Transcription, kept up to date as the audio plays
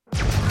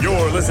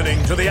You're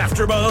listening to the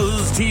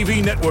AfterBuzz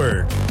TV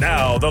Network,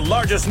 now the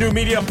largest new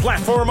media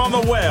platform on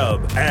the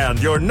web, and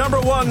your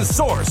number one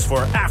source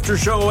for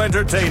after-show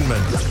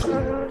entertainment.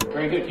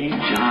 Very good, Dean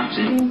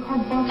Johnson.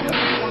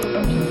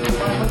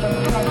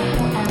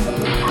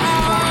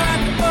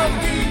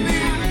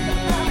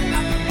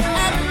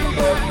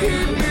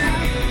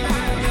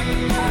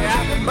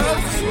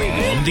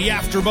 From the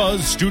AfterBuzz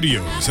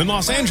Studios in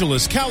Los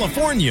Angeles,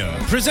 California,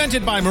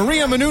 presented by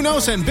Maria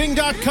Menounos and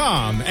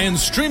Bing.com, and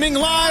streaming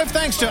live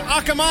thanks to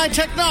Akamai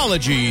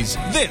Technologies.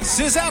 This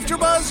is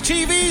AfterBuzz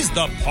TV's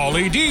The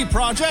Pauly D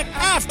Project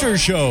After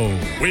Show.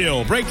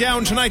 We'll break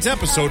down tonight's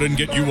episode and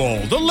get you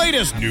all the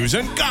latest news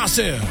and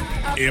gossip.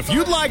 If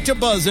you'd like to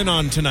buzz in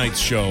on tonight's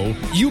show,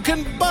 you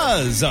can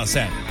buzz us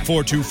at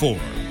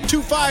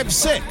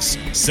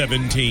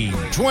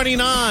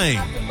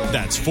 424-256-1729.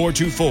 That's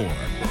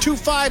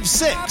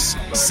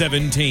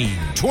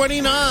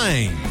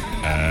 424-256-1729.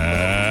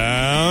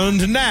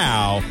 And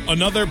now,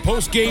 another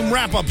post-game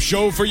wrap-up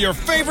show for your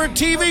favorite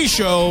TV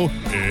show.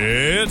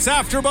 It's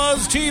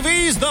AfterBuzz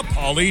TV's The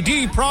Pauly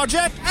D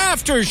Project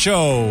After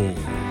Show.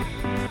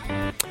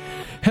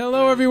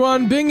 Hello,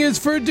 everyone. Bing is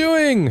for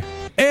doing.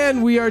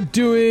 And we are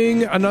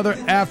doing another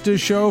after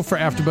show for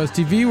AfterBuzz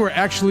TV. We're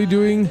actually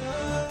doing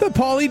The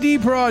Pauly D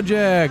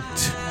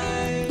Project.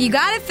 You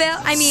got it, Phil.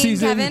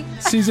 Kevin.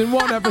 Season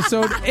 1,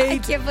 episode 8. I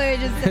can't believe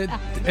I just said that.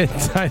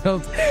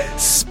 Entitled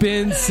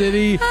Spin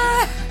City.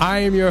 I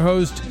am your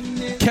host,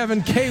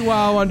 Kevin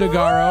K-Wow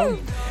Undergaro.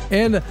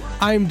 And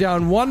I'm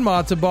down one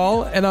matzo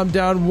ball, and I'm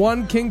down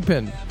one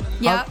kingpin.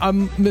 Yep.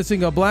 I'm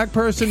missing a black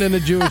person and a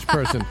Jewish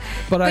person.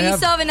 But you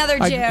still have another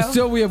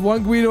Jew. We have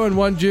one Guido and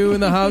one Jew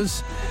in the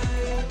house.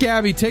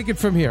 Gabby, take it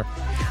from here.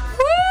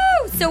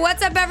 So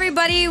what's up,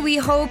 everybody? We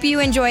hope you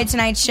enjoyed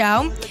tonight's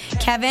show.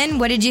 Kevin,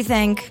 what did you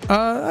think?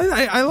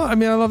 I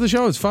love the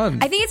show. It's fun.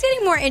 I think it's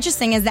getting more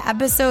interesting as the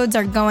episodes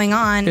are going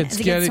on.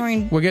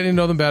 We're getting to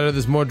know them better.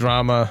 There's more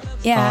drama.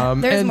 Yeah,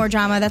 there's more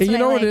drama. That's what I like.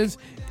 You know what it is?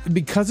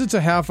 Because it's a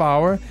half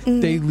hour,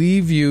 they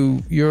leave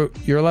you,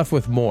 you're left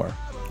with more.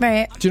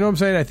 Right. Do you know what I'm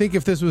saying? I think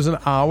if this was an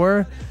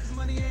hour,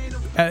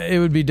 it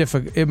would be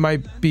difficult. It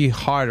might be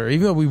harder.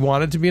 Even though we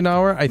want it to be an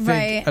hour, I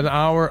think an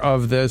hour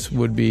of this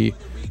would be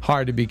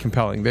hard to be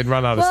compelling. They'd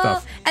run out of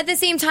stuff. At the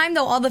same time,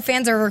 though, all the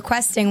fans are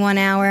requesting 1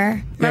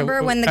 hour.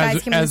 Remember when the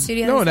guys came to the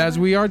studio? No, and as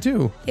we are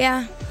too.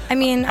 Yeah. I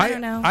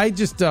don't know. I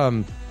just,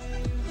 I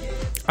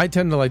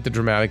tend to like the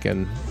dramatic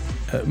end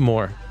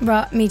more.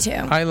 Me too.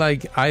 I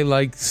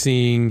like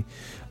seeing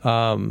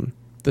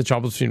the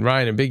trouble between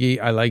Ryan and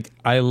Biggie.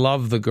 I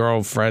love the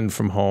girlfriend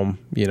from home,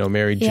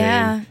 Mary Jane.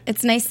 Yeah,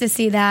 it's nice to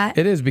see that.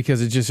 It is,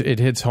 because it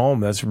hits home.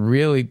 That's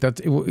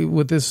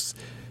with this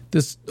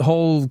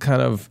whole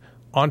kind of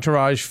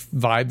Entourage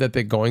vibe that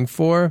they're going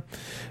for.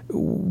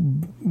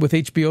 With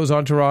HBO's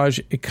Entourage,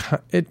 it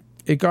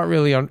got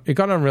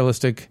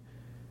unrealistic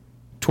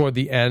toward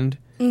the end.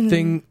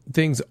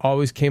 Things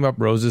always came up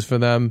roses for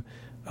them,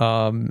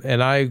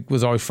 and I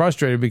was always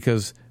frustrated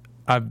because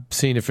I've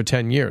seen it for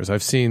 10 years.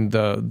 I've seen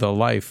the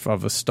life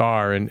of a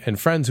star and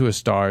friends who are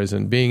stars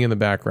and being in the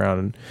background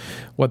and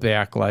what they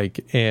act like,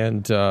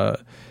 and so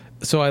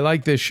I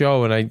like this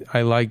show, and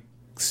I like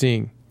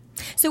seeing.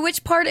 So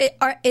which part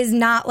is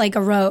not like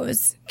a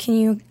rose? Can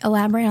you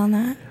elaborate on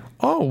that?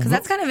 Oh, because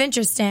that's kind of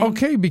interesting.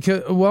 Okay,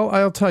 because,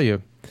 I'll tell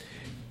you.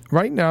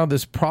 Right now,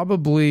 there's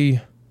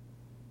probably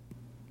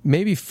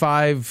maybe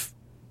 5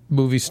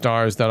 movie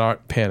stars that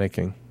aren't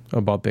panicking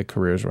about their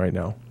careers right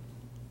now.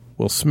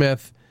 Will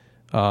Smith,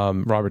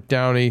 Robert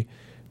Downey.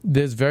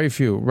 There's very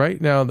few. Right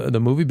now,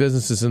 the movie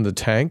business is in the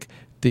tank.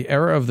 The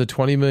era of the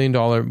 $20 million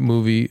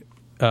movie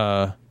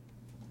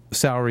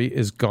salary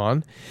is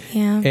gone.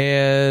 Yeah.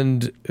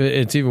 And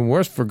it's even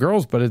worse for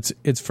girls, but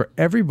it's for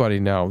everybody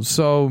now.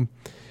 So,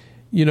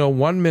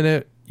 1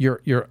 minute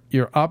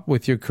you're up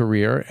with your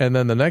career, and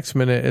then the next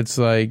minute it's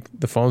like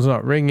the phone's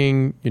not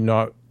ringing, you're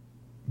not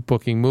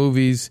booking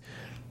movies.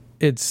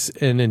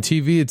 And in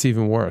TV it's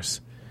even worse.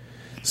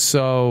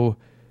 So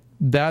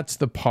that's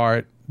the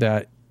part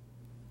that,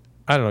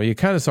 I don't know, you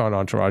kind of saw an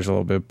Entourage a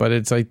little bit, but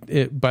it's like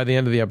by the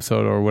end of the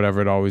episode or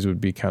whatever, it always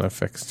would be kind of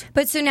fixed.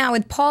 But so now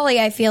with Pauly,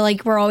 I feel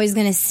like we're always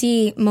going to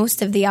see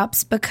most of the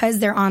ups because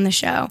they're on the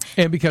show.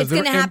 And because it's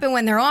going to happen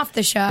when they're off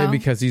the show. And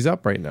because he's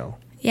up right now.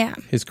 Yeah.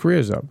 His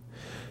career's up.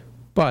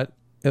 But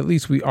at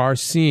least we are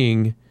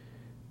seeing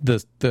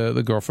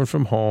the girlfriend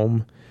from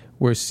home.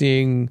 We're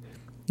seeing,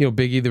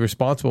 Biggie, the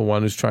responsible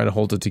one, who's trying to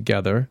hold it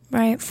together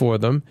for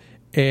them.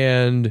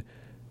 And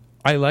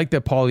I like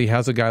that Pauly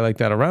has a guy like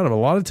that around him. A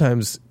lot of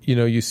times,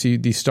 you see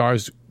these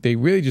stars, they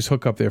really just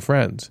hook up their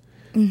friends.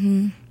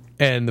 Mm-hmm.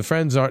 And the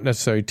friends aren't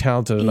necessarily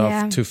talented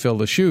enough to fill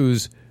the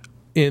shoes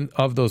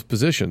of those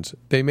positions.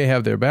 They may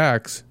have their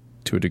backs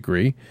to a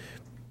degree,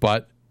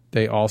 but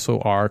they also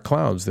are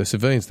clowns. They're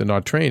civilians. They're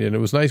not trained. And it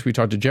was nice. We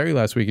talked to Jerry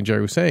last week, and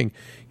Jerry was saying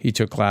he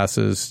took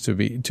classes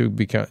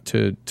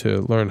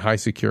to learn high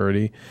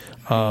security.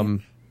 So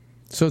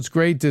it's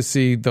great to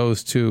see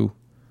those two.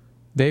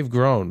 They've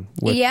grown.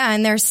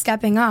 And they're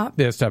stepping up.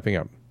 They're stepping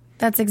up.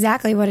 That's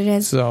exactly what it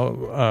is.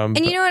 So,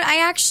 and you know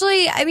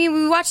what?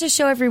 We watch the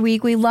show every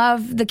week. We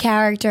love the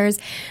characters,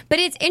 but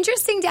it's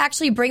interesting to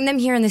actually bring them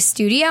here in the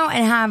studio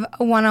and have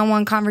a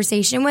one-on-one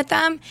conversation with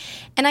them.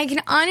 And I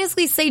can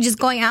honestly say, just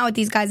going out with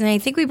these guys, and I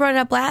think we brought it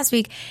up last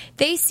week,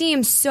 they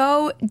seem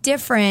so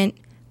different,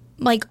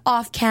 like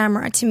off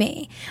camera to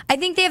me. I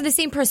think they have the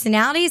same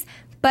personalities,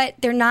 but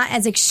they're not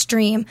as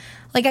extreme.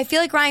 Like, I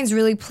feel like Ryan's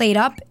really played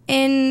up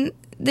in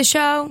the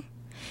show,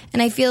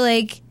 and I feel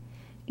like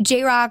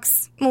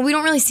J-Rock's, well, we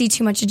don't really see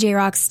too much of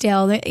J-Rock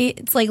still.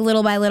 It's like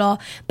little by little.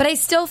 But I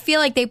still feel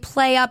like they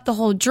play up the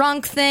whole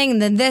drunk thing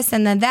and then this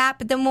and then that.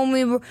 But then when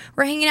we were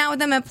hanging out with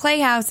them at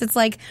Playhouse, it's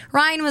like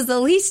Ryan was the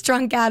least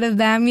drunk out of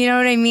them. You know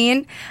what I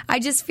mean? I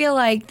just feel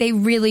like they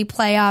really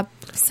play up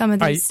some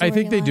of these I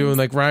think they do. And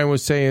like Ryan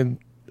was saying,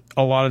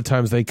 a lot of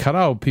times they cut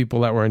out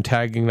people that were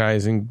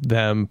antagonizing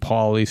them,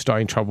 Paulie,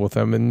 starting trouble with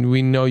them. And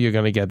we know you're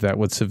going to get that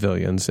with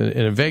civilians. And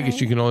in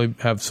Vegas, you can only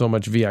have so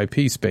much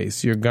VIP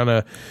space. You're going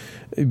to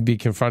be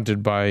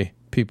confronted by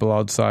people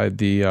outside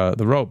the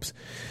ropes.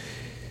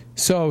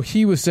 So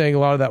he was saying a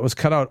lot of that was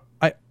cut out.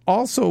 I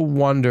also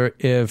wonder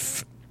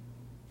if,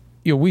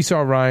 we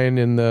saw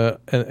Ryan at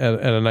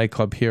a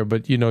nightclub here,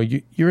 but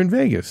you're in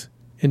Vegas.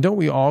 And don't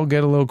we all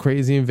get a little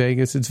crazy in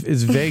Vegas? It's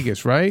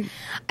Vegas, right?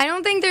 I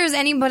don't think there's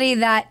anybody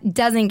that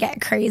doesn't get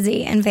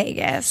crazy in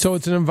Vegas. So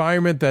it's an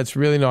environment that's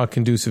really not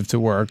conducive to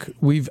work.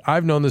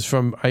 I've known this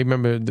from, I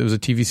remember there was a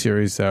TV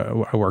series that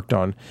I worked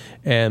on,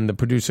 and the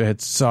producer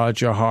had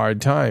such a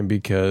hard time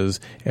because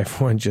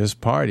everyone just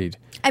partied.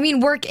 I mean,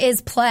 work is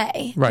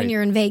play when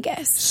you're in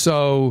Vegas.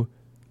 So,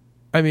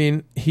 I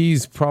mean,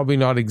 he's probably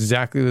not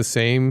exactly the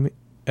same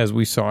as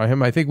we saw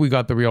him. I think we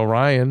got the real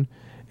Ryan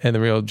and the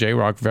real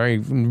J-Rock,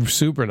 very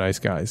super nice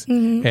guys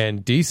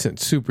and decent,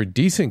 super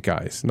decent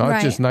guys,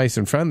 not just nice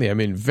and friendly. I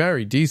mean,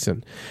 very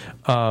decent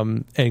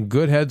and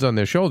good heads on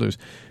their shoulders.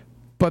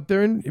 But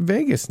they're in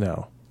Vegas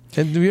now.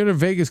 And if you're in a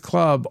Vegas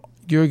club,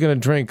 you're going to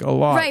drink a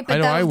lot. Right,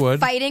 but I would.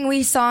 Fighting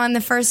we saw in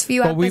the first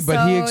few episodes.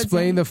 But he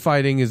explained the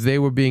fighting as they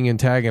were being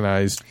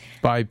antagonized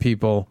by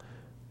people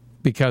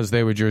because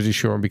they were Jersey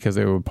Shore and because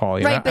they were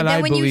Paulie. Right, but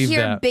then when you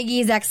hear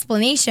Biggie's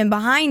explanation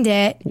behind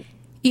it...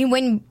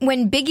 When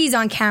Biggie's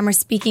on camera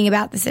speaking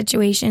about the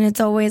situation, it's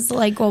always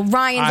like, well,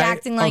 Ryan's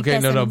acting like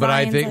this. But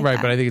I think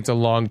but I think it's a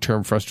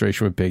long-term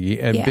frustration with Biggie,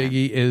 and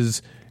Biggie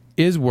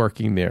is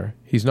working there.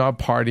 He's not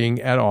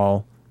partying at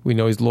all. We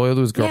know he's loyal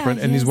to his girlfriend,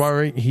 and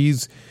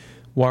he's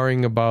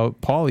worrying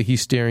about Paulie.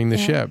 He's steering the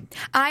ship.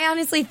 I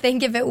honestly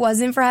think if it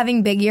wasn't for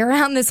having Biggie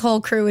around, this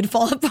whole crew would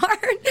fall apart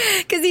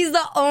because he's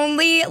the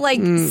only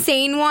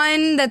sane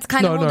one that's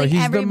kind of holding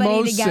everybody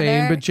together. He's the most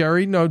sane, but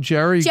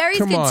Jerry's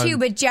good too,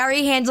 but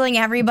Jerry handling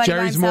everybody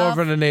Jerry's by himself.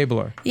 more of an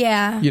enabler.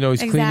 Yeah, he's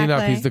cleaning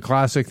up. He's the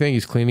classic thing.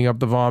 He's cleaning up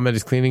the vomit.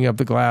 He's cleaning up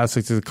the glass.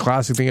 It's a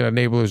classic thing an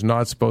enabler is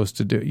not supposed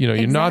to do.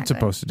 You're not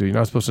supposed to do. You're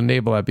not supposed to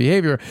enable that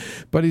behavior.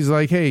 But he's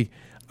like, hey,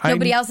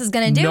 nobody else is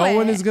going to do it. No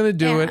one is going to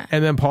do it.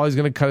 And then Paulie's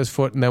going to cut his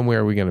foot, and then where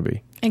are we going to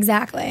be?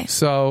 Exactly.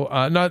 So,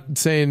 not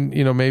saying,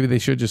 maybe they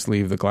should just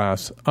leave the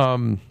glass.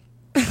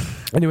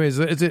 Anyways,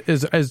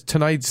 as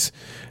tonight's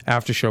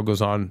after show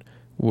goes on,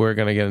 we're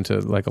going to get into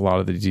a lot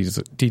of the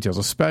details,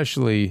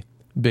 especially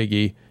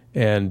Biggie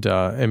and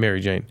Mary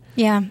Jane.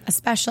 Yeah,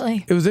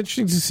 especially. It was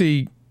interesting to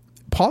see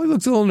Paulie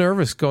looks a little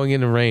nervous going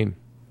into Rain.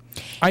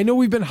 I know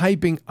we've been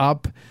hyping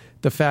up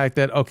the fact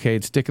that, okay,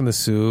 it's Dick in the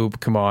Soup.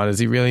 Come on, is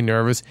he really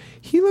nervous?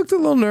 He looked a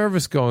little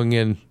nervous going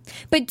in.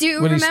 But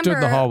when he stood in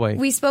the hallway.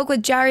 We spoke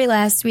with Jerry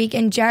last week,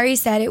 and Jerry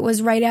said it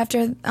was right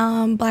after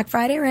Black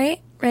Friday,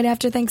 right? Right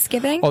after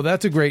Thanksgiving. Oh,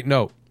 that's a great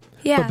note.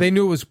 Yeah. But they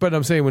knew it was, but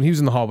I'm saying when he was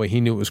in the hallway,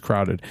 he knew it was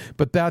crowded.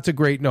 But that's a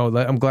great note.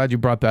 I'm glad you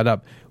brought that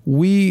up.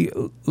 We,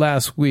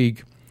 last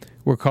week,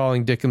 were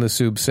calling Dick in the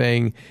Soup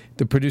saying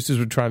the producers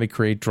were trying to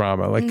create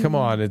drama. Come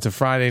on, it's a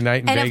Friday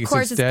night in Vegas. And of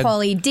course, instead. It's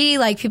Paulie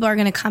D. People are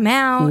going to come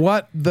out.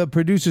 What the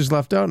producers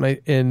left out,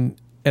 and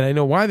I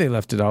know why they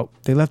left it out.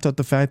 They left out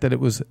the fact that it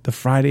was the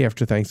Friday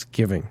after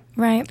Thanksgiving,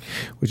 right?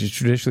 Which is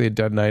traditionally a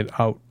dead night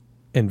out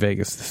in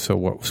Vegas. So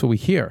we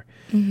hear.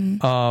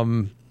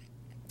 Mm-hmm.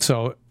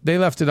 So they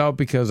left it out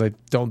because I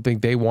don't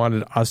think they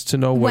wanted us to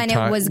know what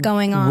time it was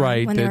going on.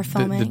 Right, when they were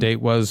filming. The date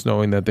was,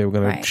 knowing that they were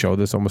going to show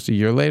this almost a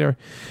year later.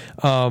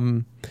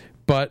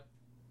 But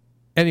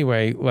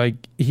anyway,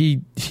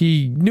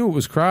 he knew it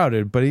was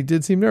crowded, but he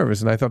did seem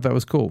nervous, and I thought that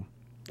was cool.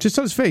 Just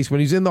on his face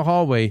when he's in the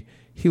hallway,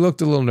 he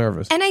looked a little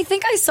nervous. And I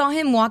think I saw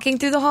him walking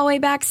through the hallway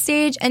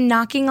backstage and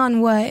knocking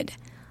on wood.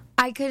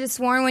 I could have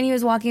sworn when he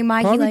was walking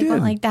by, he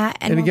went like that.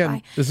 And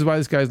again, this is why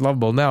this guy's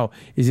lovable. Now,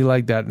 is he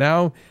like that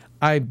now?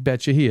 I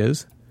bet you he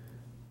is,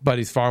 but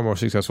he's far more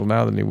successful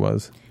now than he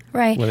was.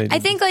 Right. I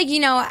think,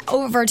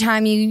 over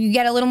time, you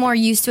get a little more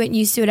used to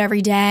it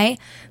every day.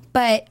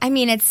 But, I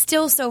mean, it's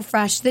still so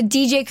fresh. The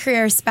DJ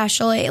career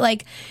especially,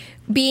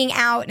 being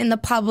out in the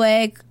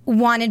public,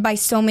 wanted by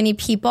so many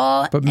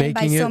people and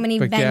by so many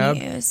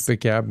venues.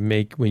 Gab,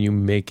 when you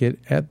make it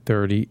at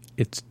 30,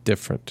 it's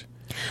different.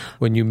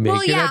 When you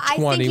make it at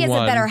 21, I think he has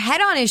a better head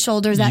on his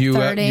shoulders at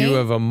 30. You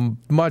have a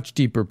much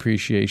deeper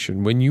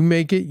appreciation. When you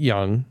make it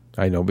young,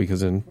 I know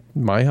because in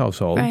my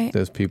household. Right.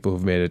 There's people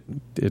who've made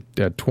it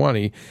at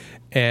 20,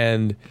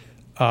 and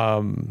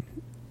no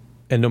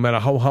matter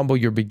how humble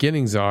your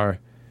beginnings are,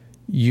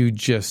 you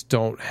just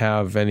don't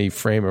have any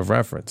frame of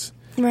reference.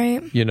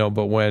 Right.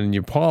 But when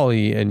you're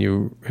Pauly and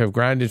you have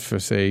grinded for,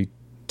 say,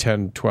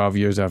 10, 12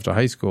 years after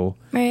high school,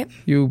 right,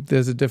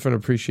 there's a different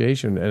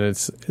appreciation, and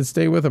it's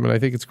stay with him, and I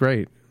think it's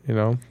great,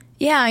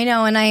 Yeah, I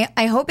know, and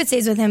I hope it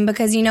stays with him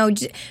because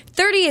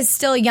 30 is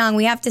still young.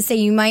 We have to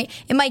say it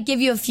might give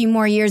you a few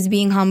more years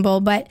being humble,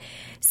 but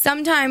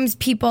sometimes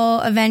people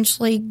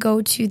eventually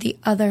go to the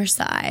other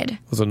side.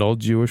 There's an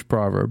old Jewish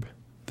proverb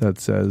that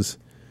says,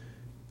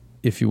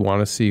 if you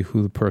want to see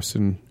who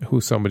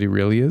somebody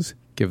really is,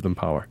 give them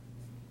power.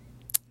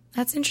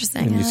 That's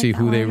interesting. And you see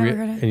who they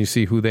and you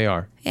see who they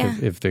are. Yeah.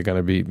 If they're going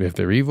to be, if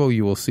they're evil,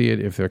 you will see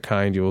it. If they're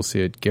kind, you will see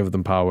it. Give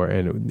them power,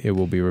 and it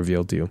will be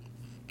revealed to you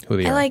who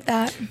they are. I like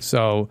that.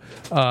 So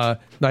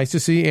nice to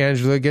see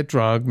Angela get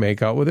drunk,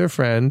 make out with her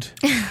friend.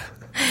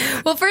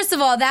 Well, first of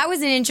all, that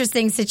was an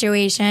interesting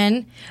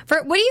situation.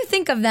 What do you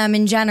think of them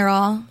in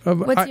general?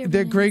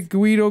 They're great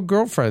Guido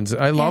girlfriends.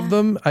 I love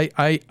them.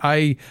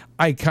 I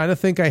kind of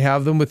think I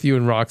have them with you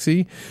and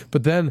Roxy.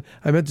 But then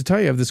I meant to tell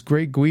you, I have this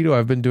great Guido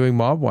I've been doing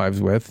Mob Wives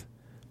with.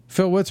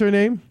 Phil, what's her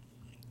name?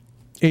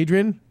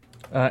 Adrian?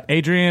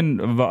 Adrian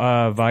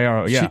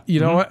Viaro. Yeah. You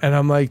know what? And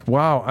I'm like,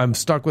 wow, I'm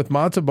stuck with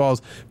matzo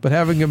balls. But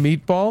having a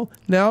meatball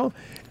now,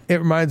 it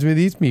reminds me of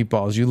these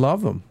meatballs. You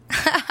love them.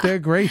 They're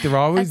great. They're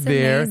always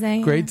there.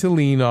 Amazing, great to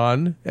lean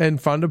on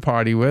and fun to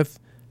party with.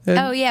 And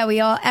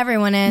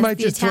everyone is.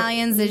 The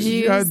Italians, the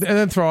Jews. And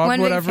then throw up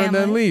whatever and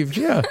then leave.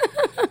 Yeah.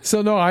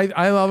 So, no,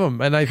 I love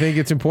them. And I think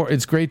it's important.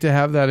 It's great to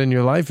have that in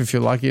your life if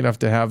you're lucky enough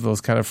to have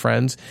those kind of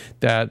friends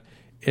that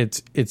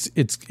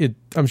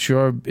I'm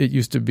sure it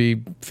used to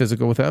be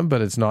physical with them,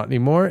 but it's not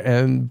anymore.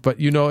 But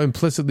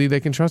implicitly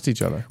they can trust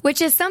each other.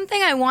 Which is something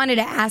I wanted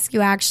to ask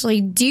you, actually.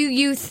 Do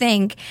you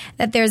think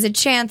that there's a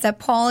chance that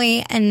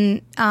Pauly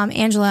and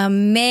Angela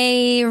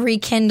may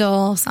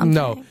rekindle something?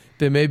 No.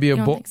 There may be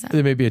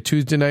there may be a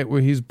Tuesday night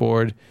where he's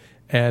bored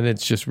and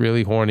it's just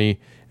really horny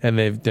and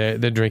they're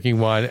drinking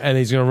wine and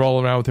he's going to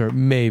roll around with her.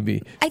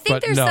 Maybe. I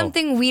think there's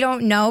something we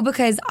don't know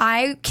because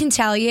I can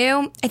tell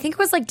you, I think it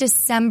was like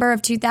December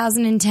of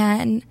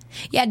 2010.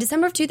 Yeah,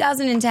 December of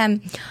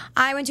 2010.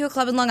 I went to a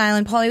club in Long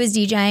Island. Pauly was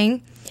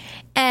DJing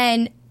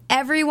and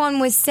everyone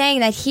was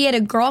saying that he had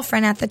a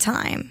girlfriend at the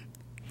time.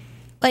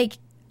 Like,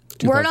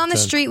 word on the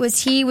street was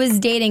he was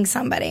dating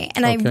somebody.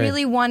 And I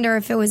really wonder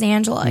if it was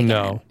Angela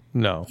again.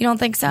 No. You don't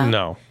think so?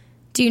 No.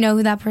 Do you know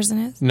who that person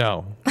is?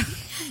 No.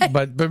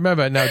 But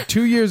remember, now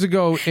 2 years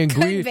ago in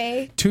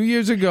 2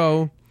 years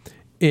ago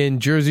in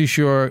Jersey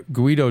Shore,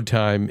 Guido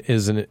time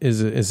is an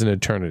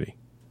eternity.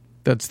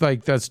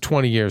 That's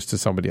 20 years to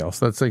somebody else.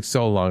 That's like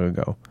so long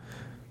ago.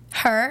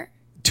 Her?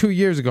 2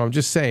 years ago, I'm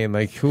just saying,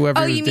 like whoever.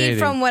 Oh, you mean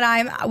from what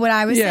I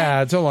was saying?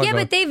 Yeah, it's so long ago.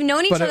 Yeah, but they've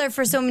known each other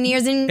for so many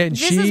years, and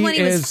this is when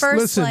he was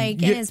first in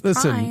his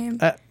prime.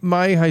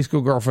 My high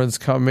school girlfriend's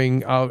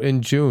coming out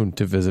in June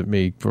to visit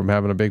me from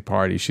having a big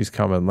party. She's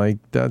coming. Like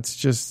that's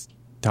just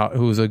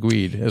who's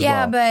agreed as well.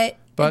 Yeah,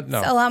 but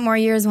no. A lot more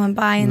years went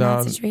by in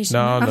that situation.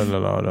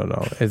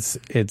 No.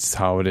 It's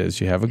how it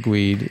is. You have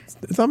agreed.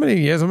 It's how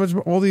many years? How much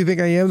older do you think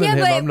I am than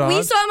him? I'm not.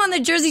 We saw him on the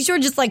Jersey Shore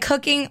just like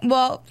hooking.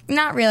 Well,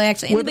 not really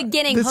actually. In the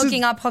beginning,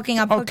 hooking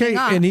up. Okay,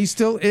 and he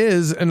still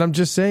is. And I'm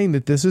just saying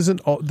that this is an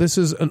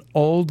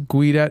old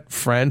Guidette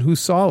friend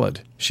who's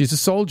solid. She's a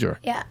soldier.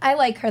 Yeah, I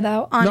like her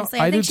though. Honestly,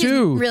 I think she's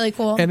really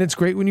cool. And it's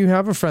great when you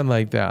have a friend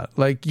like that.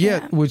 Like,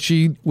 would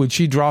she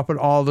drop it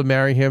all to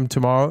marry him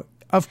tomorrow?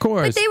 Of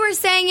course. But they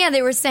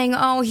were saying,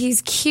 oh,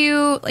 he's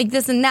cute, like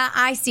this and that.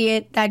 I see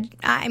it. I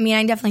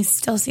definitely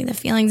still see the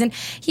feelings. And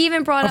he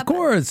even brought up. Of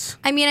course.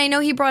 I know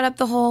he brought up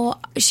the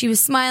whole, she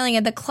was smiling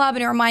at the club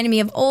and it reminded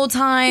me of old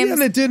times. Yeah,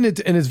 and it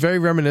didn't. And it's very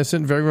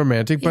reminiscent, very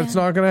romantic, but it's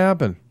not going to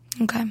happen.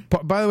 Okay.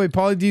 By the way,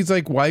 Pauly D's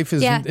wife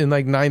is in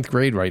like 9th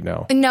grade right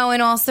now. No,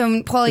 and also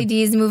Pauly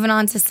D is moving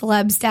on to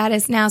celeb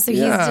status now, so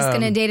he's just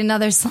going to date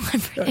another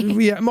celebrity.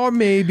 Yeah, or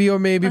maybe,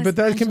 but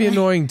that can be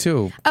annoying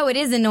too. Oh, it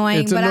is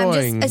annoying, but I'm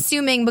just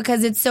assuming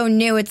because it's so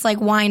new, it's like,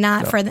 why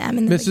not for them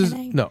in the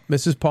beginning? No,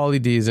 Mrs.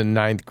 Pauly D is in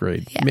 9th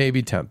grade,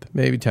 maybe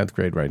 10th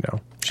grade right now.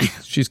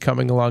 She's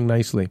coming along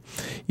nicely.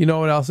 You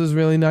know what else is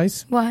really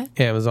nice? What?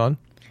 Amazon.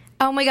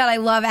 Oh my God, I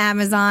love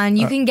Amazon.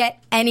 You can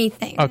get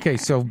anything. Okay,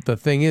 so the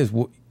thing is,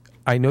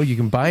 I know you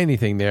can buy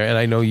anything there, and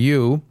I know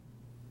you,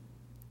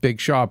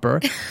 big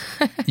shopper,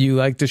 you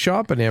like to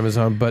shop on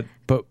Amazon, but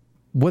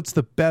what's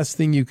the best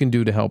thing you can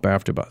do to help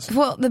AfterBuzz?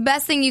 Well, the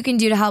best thing you can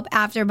do to help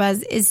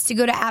AfterBuzz is to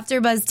go to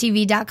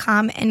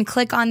AfterBuzzTV.com and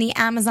click on the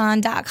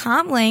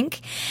Amazon.com link,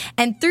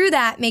 and through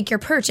that, make your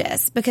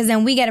purchase, because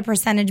then we get a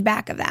percentage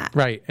back of that.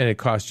 Right, and it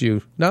costs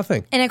you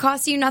nothing. And it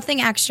costs you nothing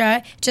extra.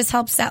 It just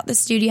helps out the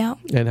studio.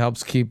 And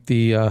helps keep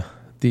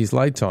these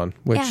lights on,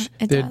 which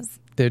does.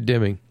 They're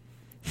dimming.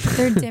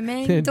 They're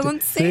dimming?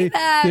 Don't say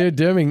that. They're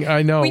dimming.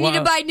 I know. We need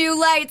to buy new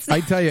lights.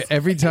 I tell you,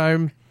 every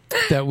time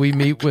that we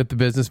meet with the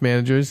business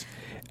managers,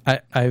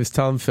 I was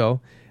telling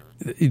Phil,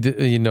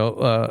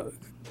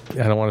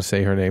 I don't want to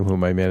say her name, who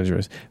my manager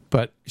is,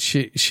 but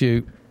she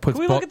puts. Can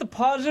we look at the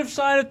positive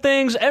side of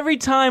things? Every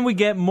time we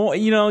get more,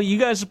 you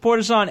guys support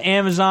us on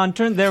Amazon.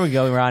 There we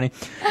go, Ronnie.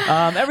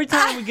 Every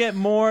time we get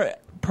more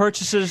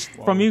purchases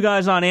from you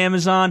guys on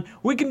Amazon,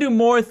 we can do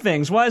more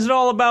things. Why is it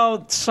all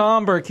about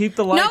somber? Keep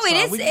the lights on.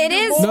 It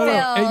is,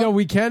 Phil. No,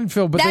 we can,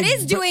 Phil. But that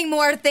is doing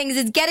more things.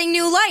 It's getting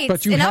new lights.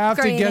 But you have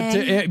upgrading.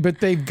 to get to.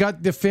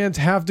 But the fans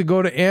have to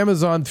go to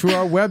Amazon through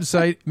our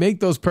website, make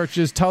those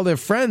purchases, tell their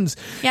friends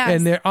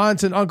and their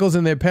aunts and uncles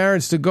and their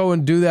parents to go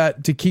and do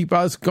that to keep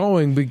us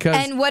going. Because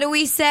and what do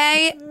we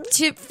say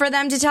for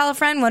them to tell a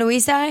friend? What do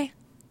we say?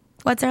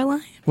 What's our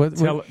line?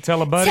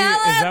 Tell a buddy.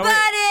 Tell a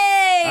buddy.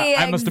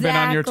 I must have been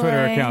on your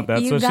Twitter account.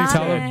 That's what she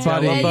said.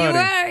 Tell a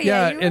buddy.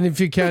 Yeah, and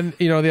if you can,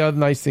 the other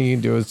nice thing you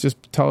can do is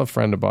just tell a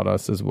friend about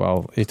us as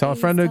well. You tell a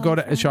friend to go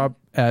to shop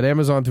at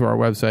Amazon through our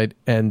website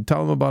and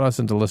tell them about us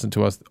and to listen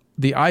to us.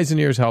 The eyes and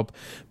ears help,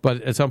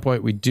 but at some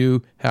point we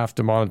do have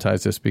to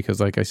monetize this because,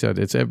 like I said,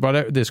 it's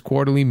about this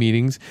quarterly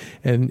meetings,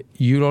 and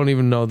you don't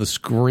even know the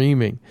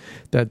screaming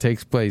that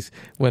takes place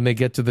when they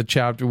get to the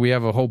chapter. We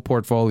have a whole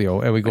portfolio,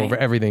 and we go over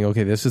everything.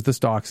 Okay, this is the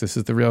stocks, this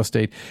is the real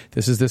estate,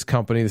 this is this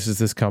company,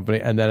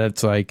 and then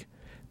it's like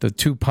the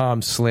two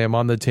palms slam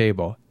on the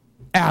table.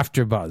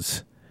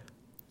 AfterBuzz.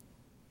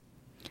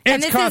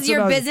 And this is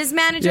your business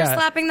manager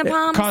slapping the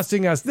palms?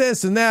 Costing us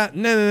this and that.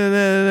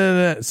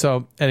 No.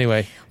 So,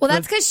 anyway. Well,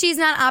 that's because she's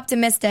not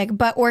optimistic,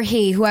 or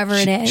he, whoever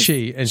it is.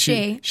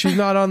 She's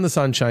not on the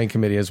Sunshine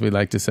Committee, as we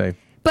like to say.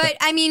 But,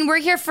 I mean, we're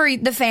here for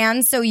the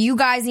fans, so you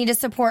guys need to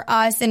support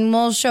us, and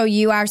we'll show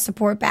you our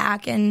support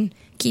back and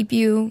keep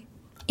you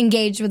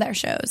engaged with our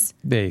shows.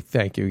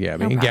 Thank you,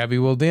 Gabby. And Gabby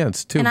will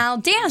dance, too. And I'll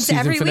dance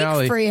every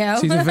week for you.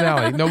 Season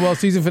finale.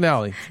 Season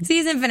finale.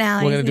 Season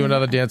finale. We're going to do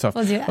another dance-off.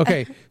 We'll do that.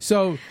 Okay,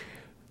 so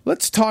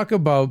let's talk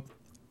about,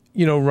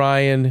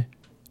 Ryan,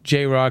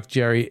 J-Rock,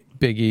 Jerry,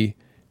 Biggie,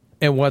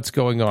 and what's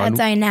going on. That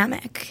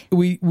dynamic.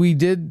 We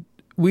did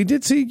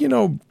see,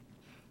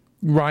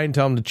 Ryan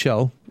tell him to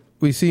chill.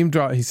 We see him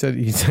draw. He said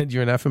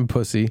you're an effing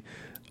pussy.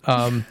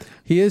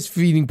 He is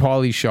feeding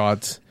Paulie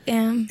shots.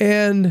 Yeah.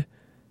 And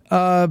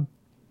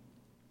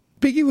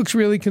Biggie looks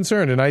really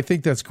concerned, and I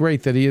think that's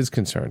great that he is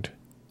concerned.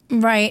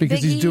 Right.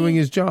 Because he's doing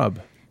his job.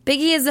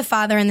 Biggie is the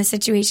father in the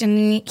situation,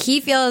 and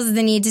he feels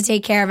the need to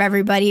take care of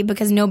everybody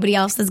because nobody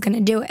else is going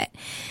to do it.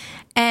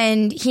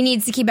 And he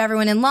needs to keep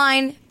everyone in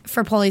line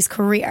for Paulie's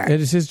career. It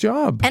is his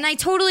job. And I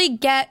totally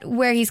get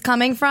where he's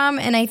coming from,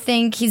 and I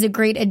think he's a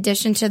great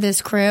addition to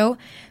this crew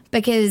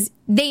because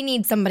they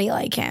need somebody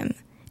like him,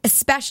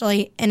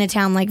 especially in a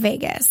town like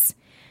Vegas.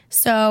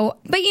 So,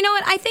 but you know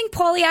what? I think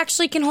Paulie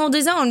actually can hold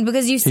his own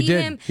because you see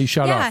him. He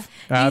shut off.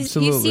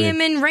 Absolutely. You see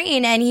him in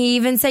Rain, and he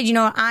even said,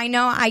 I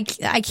know I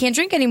can't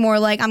drink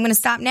anymore. Like, I'm going to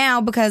stop now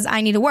because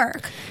I need to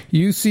work.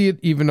 You see it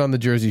even on the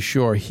Jersey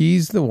Shore.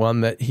 He's the one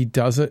that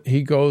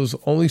he goes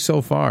only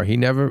so far. He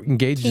never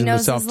engages in the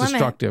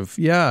self-destructive.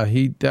 Yeah,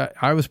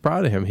 I was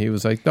proud of him. He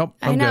was like, nope,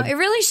 I'm good. It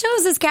really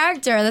shows his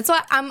character. That's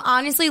why I'm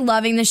honestly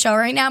loving the show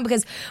right now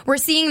because we're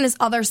seeing this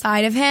other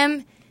side of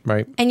him.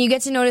 Right. And you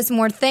get to notice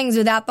more things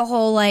without the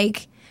whole,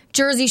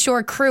 Jersey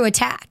Shore crew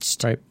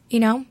attached. Right.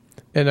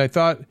 And I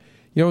thought,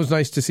 it was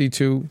nice to see,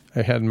 too,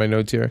 I had in my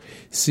notes here,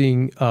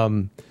 seeing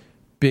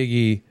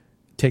Biggie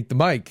take the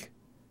mic.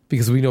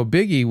 Because we know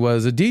Biggie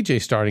was a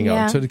DJ starting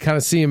out. So to kind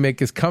of see him make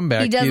his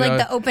comeback. He does,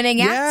 the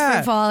opening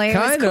act for Paulie.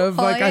 Kind of.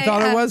 Cool. I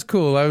thought it was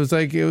cool. I was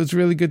like, it was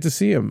really good to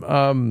see him.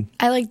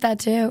 I like that,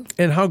 too.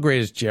 And how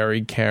great is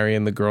Jerry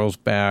carrying the girls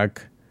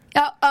back?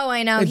 Oh,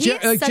 I know. He's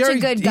such a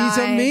good guy. He's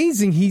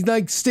amazing. He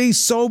stays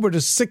sober to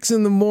 6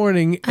 a.m.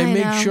 and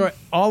makes sure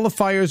all the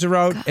fires are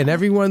out and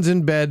everyone's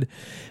in bed,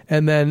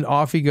 and then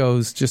off he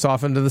goes, just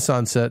off into the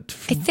sunset.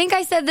 I think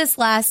I said this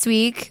last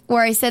week,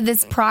 or I said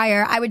this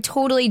prior. I would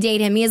totally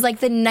date him. He is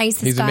the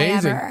nicest guy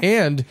amazing.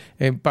 ever.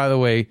 And by the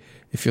way,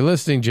 if you're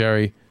listening,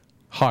 Jerry,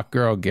 hot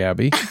girl,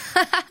 Gabby,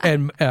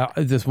 and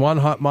this one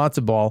hot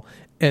matzo ball.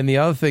 And the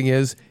other thing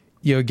is,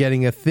 you're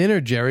getting a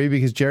thinner Jerry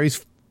because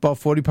Jerry's about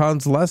 40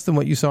 pounds less than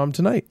what you saw him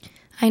tonight.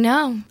 I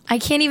know. I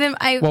can't even...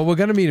 Well, we're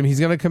going to meet him.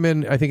 He's going to come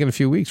in, I think, in a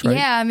few weeks, right?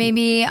 Yeah,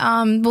 maybe.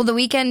 The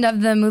weekend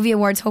of the movie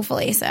awards,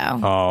 hopefully. So.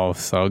 Oh,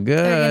 so good.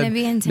 They're going to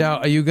be in town.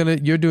 Now,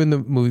 you're doing the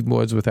movie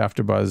awards with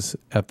AfterBuzz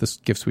at the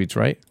gift suites,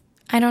 right?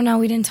 I don't know.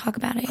 We didn't talk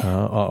about it.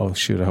 Oh,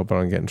 shoot. I hope I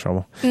don't get in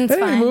trouble. It's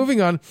fine. Moving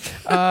on.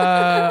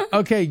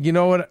 Okay, you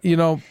know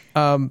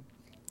what?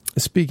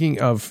 Speaking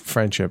of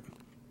friendship,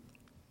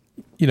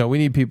 we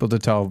need people to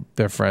tell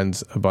their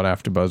friends about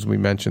AfterBuzz. We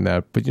mentioned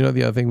that. But the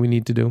other thing we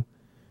need to do?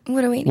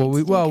 What do we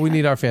need we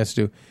need our fans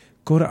to do.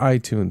 Go to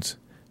iTunes.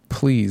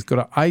 Please go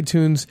to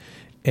iTunes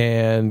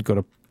and go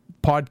to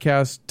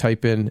podcast,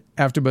 type in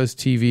AfterBuzz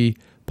TV,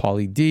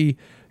 Paulie D.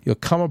 You'll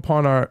come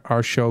upon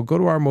our show. Go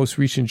to our most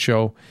recent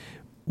show.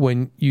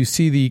 When you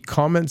see the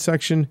comment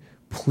section,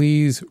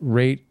 please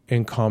rate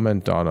and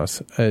comment on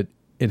us.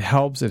 It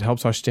helps. It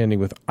helps our standing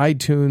with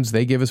iTunes.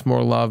 They give us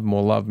more love.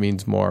 More love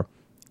means more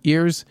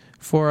ears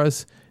for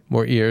us.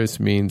 More ears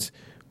means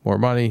more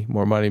money.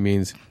 More money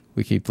means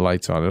we keep the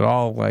lights on.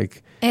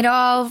 It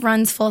all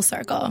runs full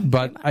circle.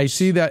 But I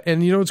see that,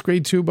 and you know what's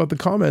great too about the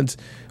comments,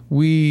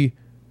 we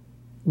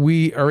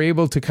are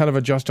able to kind of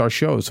adjust our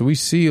show, so we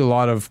see a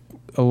lot of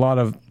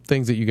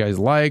things that you guys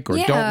like or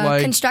don't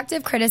like,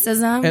 constructive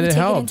criticism, and it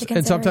helps.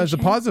 And sometimes the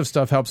positive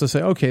stuff helps us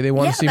say, okay, they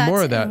want to see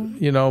more of that,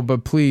 you know.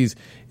 But please,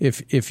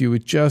 if you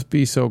would just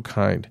be so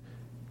kind,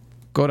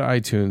 go to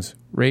iTunes,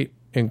 rate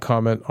and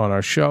comment on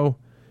our show.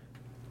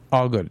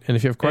 All good. And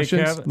if you have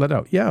questions, Kev, let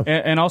out. Yeah.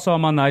 And also,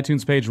 I'm on the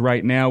iTunes page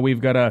right now. We've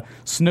got a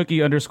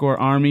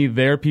Snooki_Army.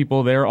 They're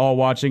people. They're all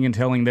watching and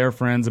telling their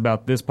friends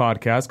about this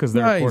podcast because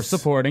they're, of course,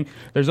 supporting.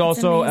 There's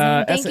also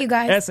Thank you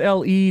guys.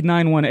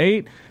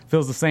 SLE918.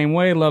 Feels the same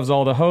way, loves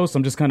all the hosts.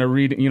 I'm just kind of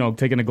reading,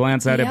 taking a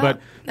glance at it.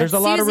 But there's a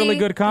lot of really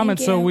good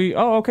comments. So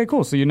okay,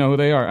 cool. So you know who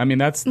they are. I mean,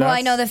 that's well,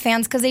 I know the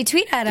fans because they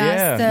tweet at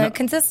us,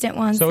 consistent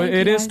ones. So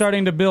it is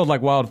starting to build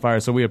like wildfire.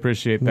 So we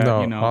appreciate that.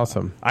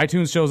 Awesome.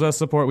 iTunes shows us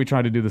support. We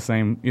try to do the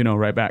same,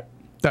 right back.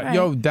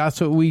 Yo,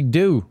 that's what we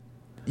do.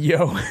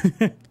 Yo.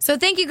 So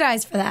thank you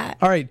guys for that.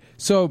 All right.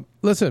 So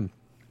listen,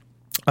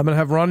 I'm going to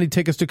have Ronnie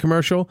take us to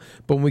commercial.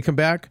 But when we come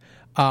back,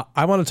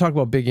 I want to talk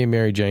about Biggie and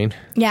Mary Jane.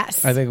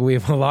 Yes. I think we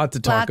have a lot to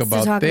talk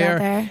about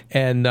there.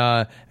 And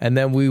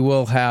then we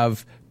will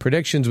have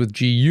predictions with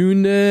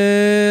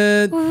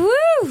G-Unit. Woo!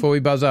 Before we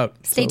buzz out.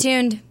 Stay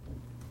tuned.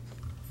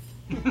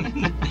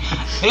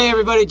 Hey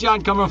everybody,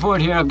 John Comerford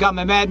here. I've got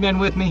my Mad Men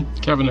with me.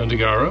 Kevin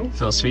Undergaro.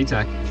 Phil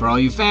Svitek. For all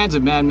you fans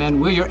of Mad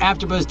Men, we're your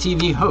AfterBuzz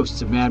TV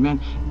hosts of Mad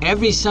Men.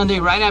 Every Sunday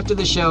right after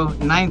the show,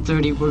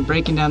 9:30, we're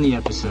breaking down the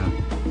episode.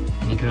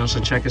 You can also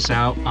check us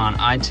out on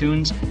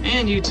iTunes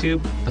and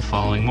YouTube the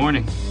following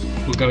morning.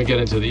 We're going to get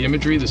into the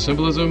imagery, the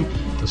symbolism,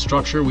 the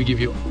structure. We give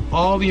you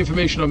all the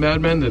information on Mad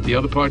Men that the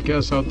other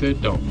podcasts out there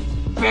don't.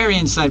 Very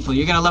insightful.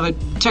 You're going to love it.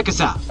 Check us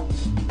out.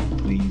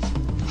 Please.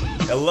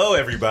 Hello,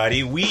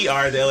 everybody. We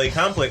are the LA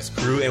Complex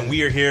crew, and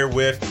we are here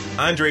with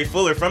Andre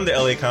Fuller from the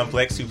LA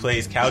Complex, who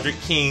plays Caldrick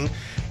King.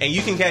 And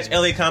you can catch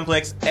LA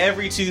Complex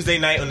every Tuesday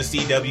night on the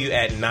CW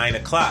at 9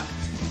 o'clock.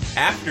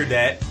 After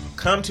that,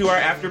 come to our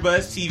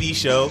AfterBuzz TV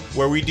show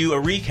where we do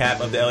a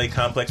recap of the LA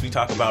Complex. We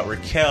talk about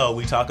Raquel.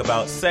 We talk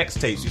about sex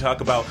tapes. We talk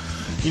about,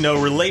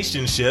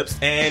 relationships.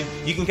 And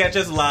you can catch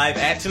us live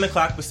at 10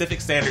 o'clock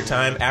Pacific Standard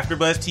Time,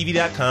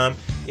 AfterBuzzTV.com.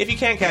 If you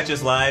can't catch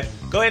us live,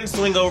 go ahead and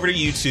swing over to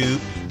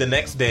YouTube the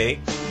next day.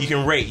 You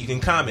can rate, you can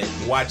comment,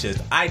 watch us.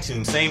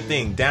 iTunes, same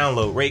thing.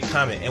 Download, rate,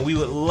 comment. And we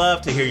would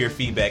love to hear your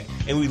feedback.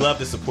 And we love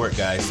to support,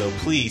 guys. So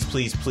please,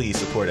 please, please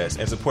support us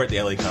and support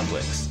the LA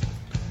Complex.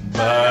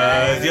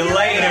 Buzz you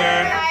later.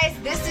 Hey guys,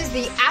 this is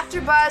the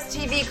AfterBuzz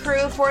TV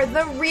crew for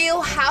The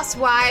Real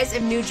Housewives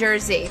of New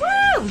Jersey.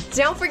 Woo!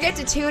 Don't forget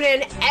to tune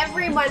in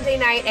every Monday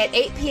night at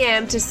 8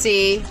 p.m. to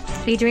see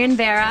Adrienne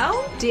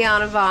Barrow,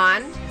 Deanna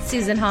Vaughn,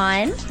 Susan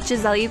Hahn,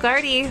 Giselle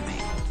Ugardi.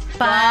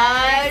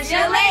 Buzz you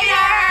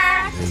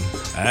later.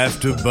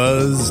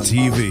 AfterBuzz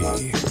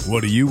TV.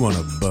 What do you want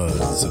to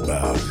buzz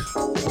about?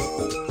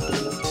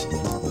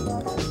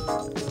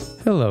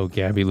 Hello,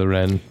 Gabby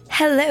Loren.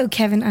 Hello,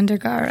 Kevin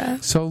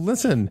Undergaro. So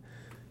listen,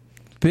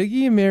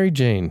 Biggie and Mary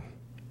Jane.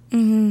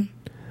 Mm-hmm.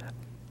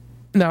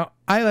 Now,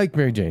 I like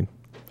Mary Jane.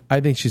 I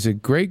think she's a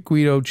great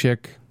Guido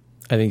chick.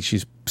 I think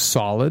she's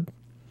solid.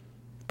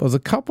 But there's a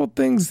couple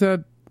things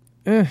that,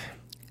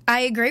 I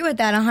agree with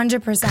that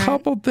 100%.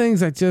 Couple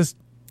things I just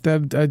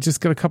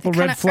got a couple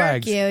red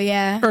flags. Irk you,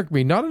 yeah. Irk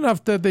me. Not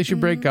enough that they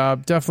should break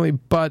up, definitely.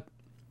 But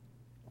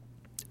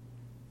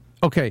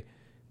okay.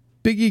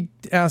 Biggie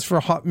asked for a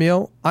hot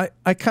meal. I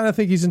kind of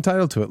think he's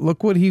entitled to it.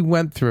 Look what he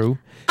went through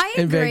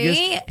in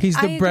Vegas. He's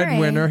the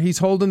breadwinner. He's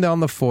holding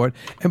down the fort.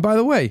 And by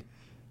the way,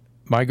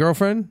 my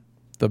girlfriend,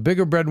 the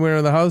bigger breadwinner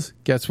in the house,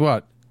 guess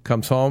what?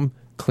 Comes home,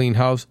 clean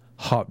house,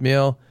 hot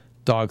meal,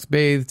 dogs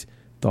bathed,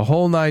 the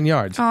whole 9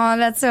 yards. Oh,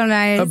 that's so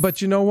nice.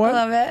 But you know what?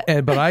 I love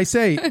it. But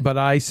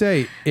I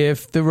say,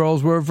 if the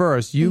roles were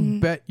reversed, you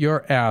bet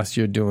your ass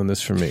you're doing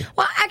this for me.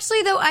 Well,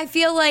 actually, though, I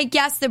feel like,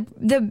 yes,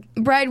 the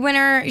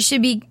breadwinner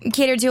should be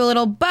catered to a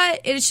little,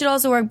 but it should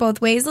also work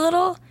both ways a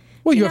little.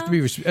 Well, you have to be,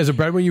 as a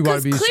breadwinner, you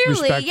want to be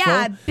clearly, respectful.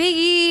 Yeah,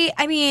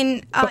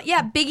 Biggie,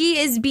 Biggie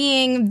is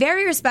being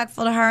very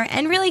respectful to her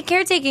and really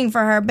caretaking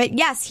for her. But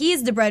yes,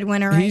 he's the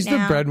breadwinner right now. He's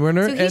the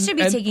breadwinner. So he should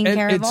be taken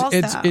care of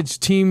also. It's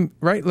team,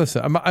 right?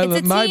 Listen,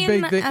 my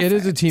big thing, it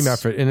is a team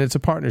effort and it's a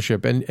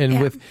partnership.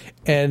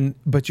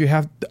 But you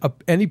have,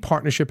 any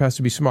partnership has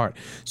to be smart.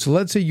 So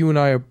let's say you and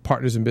I are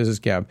partners in business,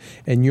 Gab,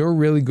 and you're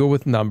really good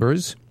with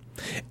numbers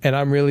and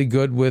I'm really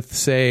good with,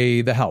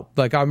 say, the help.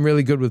 Like I'm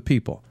really good with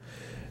people.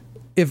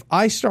 If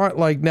I start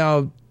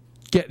now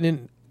getting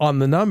in on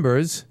the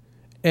numbers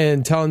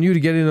and telling you to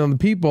get in on the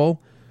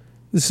people,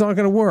 it's not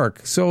going to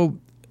work. So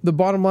the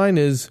bottom line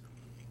is,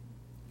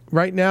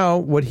 right now,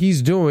 what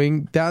he's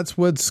doing, that's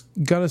what's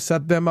going to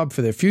set them up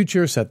for their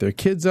future, set their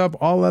kids up,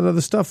 all that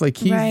other stuff.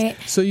 Right.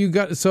 So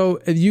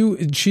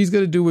she's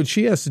going to do what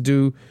she has to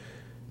do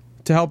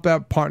to help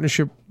that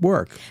partnership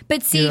work.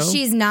 But see,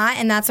 she's not,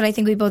 and that's what I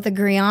think we both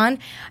agree on.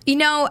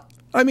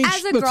 I mean,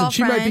 as a girlfriend,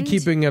 she might be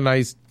keeping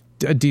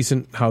a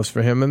decent house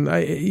for him, and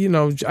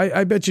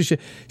I bet you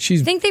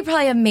she's. I think they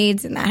probably have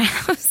maids in that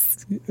house.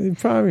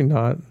 Probably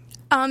not.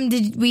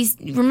 Did we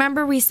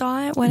remember we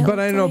saw it? But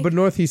I know, but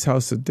Northeast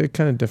House, they're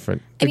kind of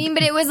different. I mean,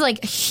 but it was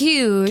like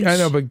huge. I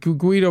know, but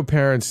Guido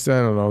parents,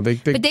 I don't know.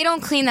 But they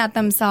don't clean that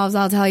themselves,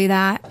 I'll tell you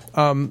that.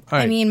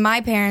 I mean,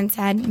 my parents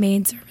had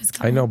maid service.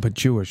 I know, but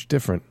Jewish,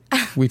 different.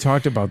 We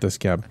talked about this,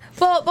 Gab.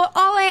 Well, but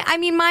I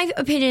mean, my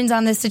opinions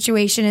on this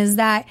situation is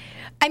that,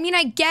 I mean,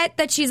 I get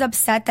that she's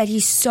upset that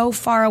he's so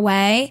far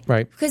away.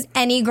 Right. Because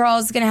any girl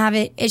is going to have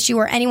an issue,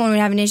 or anyone would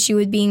have an issue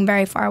with being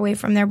very far away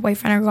from their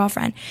boyfriend or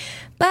girlfriend.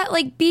 But,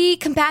 like, be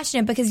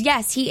compassionate because,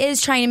 yes, he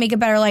is trying to make a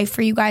better life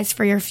for you guys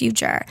for your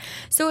future.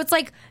 So it's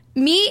like,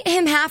 meet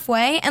him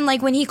halfway, and,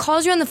 like, when he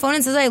calls you on the phone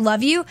and says, I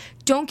love you,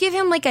 don't give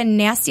him, like, a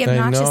nasty,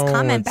 obnoxious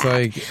comment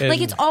back.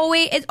 It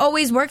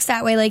always works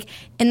that way. Like,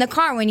 in the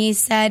car when he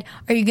said,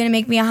 are you going to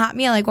make me a hot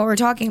meal, like what we're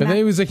talking about? And then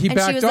he was like, he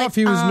backed off.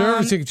 He was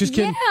nervous. Like, just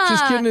kidding.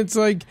 Just kidding. It's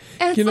like,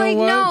 and you know like,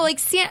 what? no, like,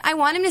 I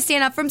want him to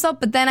stand up for himself,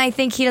 but then I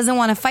think he doesn't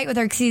want to fight with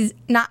her because he's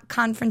not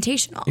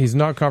confrontational. He's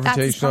not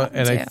confrontational,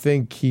 and I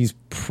think he's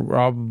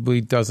probably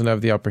doesn't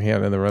have the upper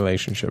hand in the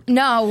relationship.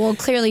 No, well,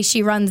 clearly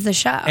she runs the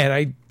show. And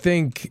I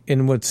think,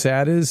 and what's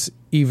sad is,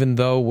 even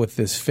though with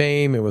this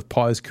fame and with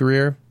Paul's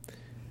career,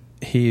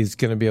 he's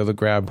going to be able to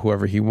grab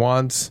whoever he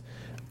wants.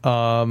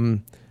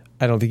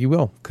 I don't think he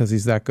will because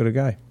he's that good a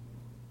guy.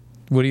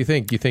 What do you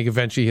think? Do you think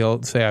eventually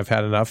he'll say, I've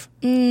had enough?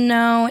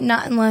 No,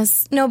 not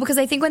unless... No, because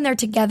I think when they're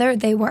together,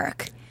 they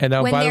work. And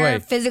now, when by the way,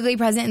 they're physically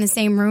present in the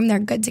same room, they're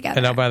good together.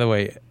 And now, by the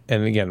way,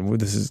 and again,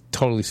 this is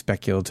totally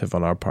speculative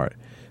on our part,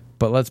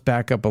 but let's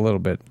back up a little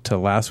bit to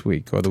last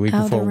week or the week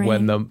before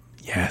when the...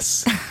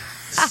 Yes.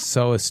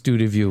 So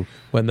astute of you.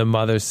 When the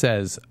mother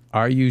says,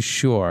 are you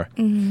sure?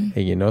 Mm-hmm.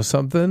 And you know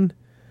something?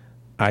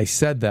 I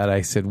said that.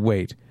 I said,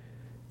 wait.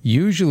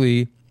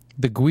 Usually,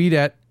 the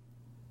Guidette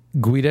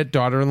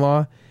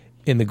daughter-in-law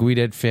in the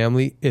Guidette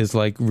family is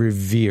like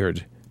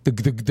revered.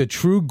 The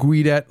true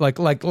Guidette,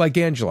 like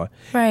Angela.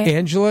 Right.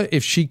 Angela,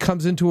 if she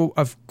comes into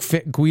a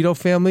Guido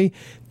family,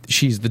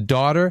 she's the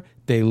daughter.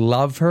 They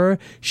love her.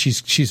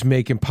 She's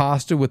making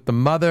pasta with the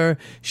mother.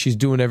 She's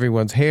doing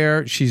everyone's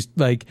hair. She's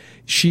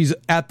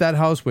at that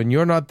house when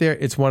you're not there.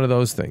 It's one of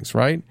those things,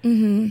 right?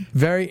 Mm-hmm.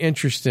 Very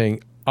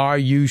interesting. Are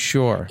you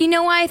sure? You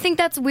know why I think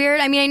that's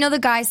weird? I mean, I know the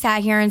guy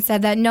sat here and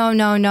said that, no,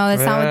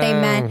 that's not what they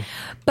meant.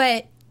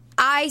 But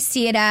I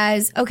see it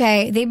as,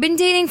 okay, they've been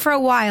dating for a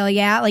while,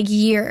 like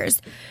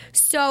years.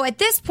 So at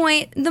this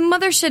point, the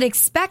mother should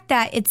expect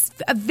that it's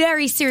a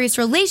very serious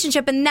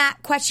relationship, and that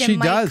question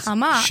might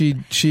come up.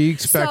 She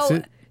expects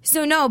it.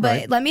 So no,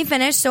 but let me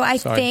finish. So I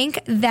think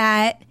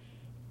that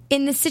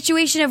in the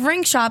situation of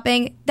ring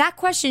shopping, that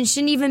question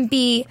shouldn't even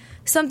be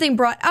something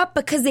brought up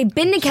because they've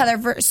been together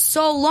for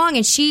so long,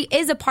 and she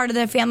is a part of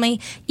their family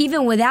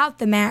even without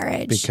the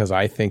marriage. Because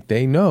I think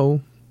they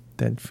know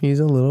that he's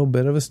a little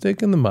bit of a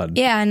stick in the mud.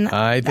 Yeah, and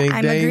I think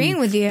I'm agreeing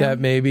with you. That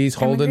maybe he's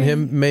holding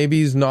him,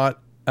 maybe he's not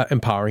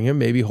empowering him,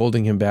 maybe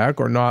holding him back,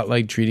 or not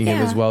like treating him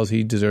as well as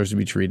he deserves to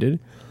be treated.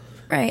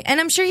 Right.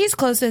 And I'm sure he's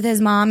close with his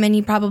mom, and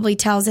he probably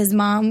tells his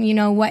mom,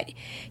 what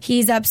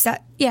he's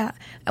upset. Yeah.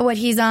 What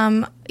he's,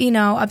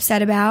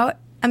 upset about.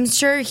 I'm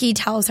sure he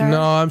tells her.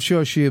 No, I'm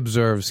sure she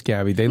observes,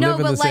 Gabby. They live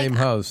in the same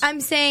house.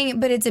 I'm saying,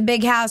 but it's a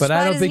big house. But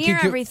I don't think he hear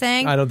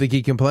everything. I don't think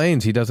he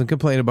complains. He doesn't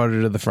complain about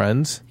it to the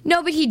friends.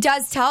 No, but he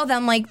does tell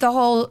them the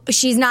whole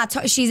she's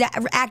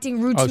acting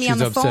rude to me on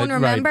the upset. phone.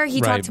 Remember,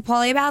 he talked to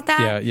Paulie about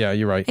that. Yeah,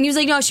 you're right. And he was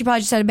like, no, she probably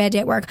just had a bad day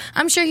at work.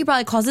 I'm sure he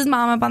probably calls his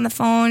mom up on the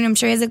phone. I'm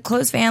sure he has a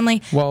close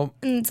family. Well,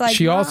 and it's like,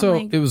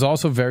 it was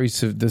also very.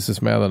 This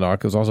is my other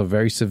knock. It was also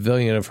very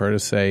civilian of her to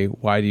say,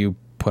 "Why do you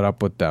put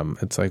up with them?"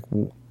 It's like,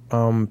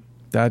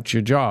 that's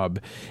your job.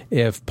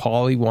 If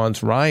Paulie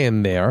wants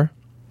Ryan there,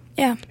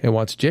 and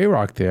wants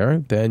J-Rock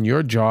there, then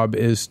your job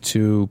is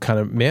to kind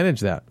of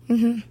manage that.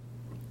 Mm-hmm.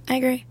 I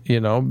agree.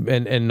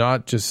 And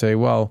not just say,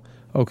 well,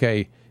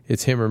 okay,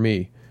 it's him or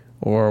me,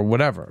 or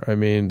whatever. I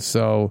mean,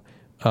 so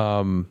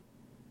that's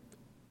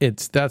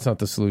not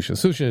the solution. The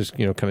solution is,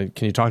 can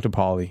you talk to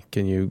Paulie?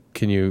 Can you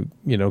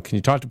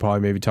talk to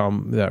Paulie? Maybe tell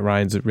him that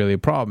Ryan's really a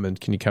problem, and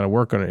can you kind of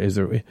work on it? Is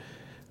there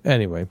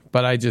anyway?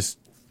 But I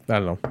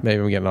don't know.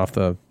 Maybe I'm getting off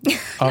the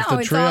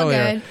trail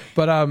here.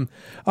 But all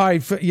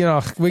right,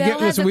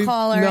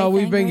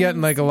 we've been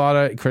getting a lot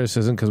of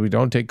criticism because we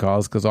don't take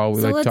calls because all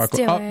we like to talk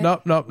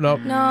about.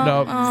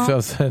 No.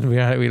 Phil said we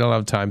don't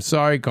have time.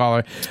 Sorry,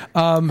 caller.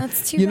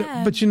 That's too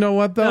bad. But you know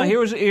what though?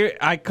 No,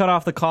 I cut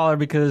off the caller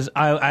because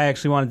I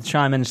actually wanted to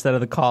chime in instead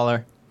of the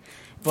caller.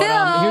 But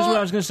here's what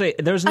I was going to say.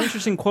 There was an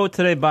interesting quote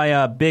today by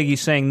Biggie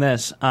saying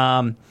this.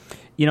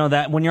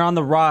 That when you're on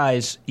the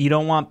rise, you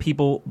don't want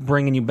people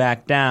bringing you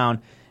back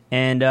down.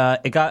 And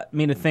it got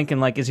me to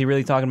thinking, is he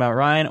really talking about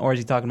Ryan or is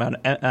he talking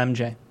about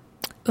MJ?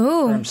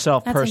 Ooh, for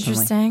himself that's personally.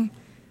 Interesting.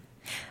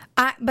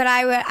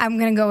 I'm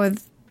going to go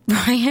with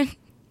Ryan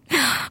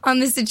on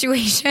the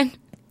situation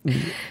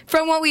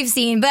from what we've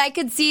seen. But I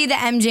could see the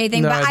MJ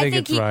thing. No, but I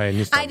think it's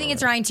Ryan. I think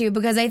it's Ryan too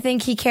because I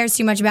think he cares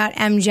too much about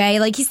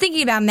MJ. He's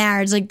thinking about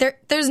marriage.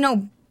 There's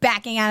no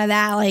backing out of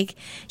that. Like,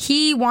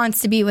 he wants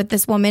to be with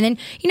this woman. And,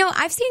 you know,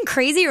 I've seen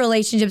crazy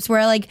relationships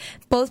where, like,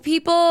 both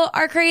people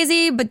are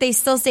crazy, but they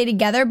still stay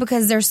together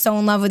because they're so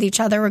in love with each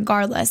other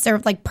regardless. They're,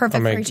 like,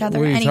 perfect for each other.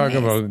 What are you talking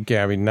about,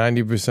 Gabby?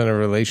 90% of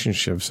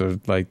relationships are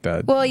like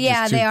that. Well,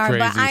 yeah, they are,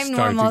 but I'm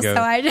normal, so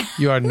I...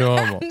 You are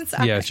normal. I'm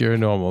sorry. Yes, you're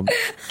normal.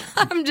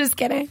 I'm just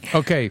kidding.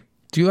 Okay.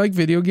 Do you like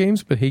video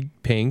games but hate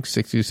paying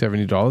 $60 to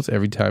 $70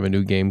 every time a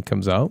new game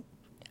comes out?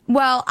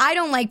 Well, I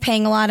don't like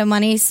paying a lot of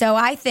money, so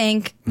I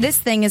think this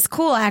thing is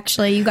cool,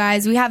 actually, you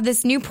guys. We have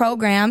this new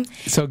program.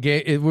 So what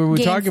we're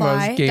talking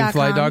about is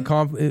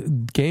Gamefly.com.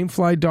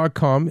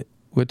 Gamefly.com.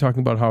 We're talking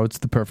about how it's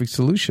the perfect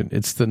solution.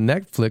 It's the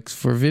Netflix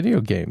for video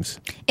games.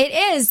 It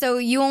is. So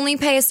you only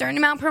pay a certain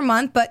amount per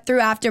month, but through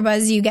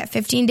AfterBuzz, you get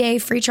 15-day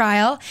free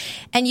trial,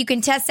 and you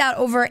can test out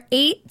over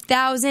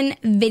 8,000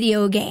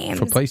 video games.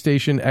 For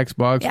PlayStation,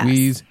 Xbox,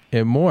 Wii's,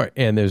 and more.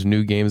 And there's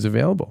new games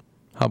available.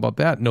 How about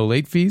that? No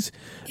late fees,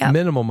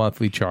 minimal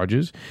monthly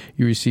charges.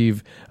 You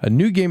receive a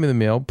new game in the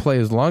mail, play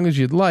as long as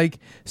you'd like,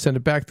 send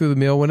it back through the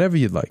mail whenever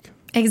you'd like.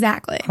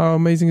 Exactly. How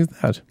amazing is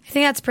that? I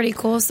think that's pretty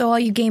cool. So all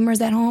you gamers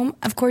at home,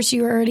 of course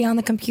you're already on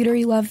the computer.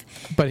 You love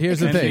But here's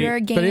the thing.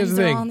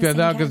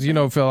 Now, because, you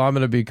know, Phil, I'm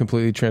going to be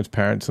completely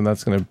transparent, and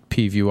that's going to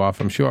peeve you off,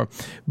 I'm sure.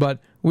 But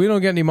we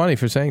don't get any money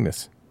for saying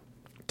this.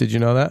 Did you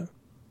know that?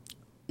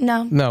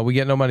 No. No, we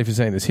get no money for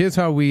saying this. Here's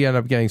how we end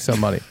up getting some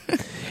money.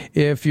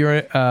 If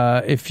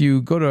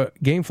you go to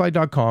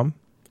Gamefly.com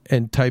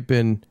and type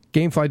in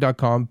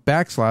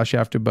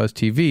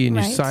Gamefly.com/AfterBuzzTV and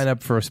you sign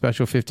up for a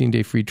special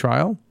 15-day free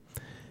trial,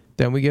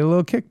 then we get a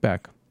little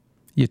kickback.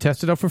 You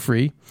test it out for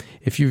free.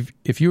 If you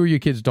or your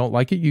kids don't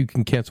like it, you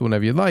can cancel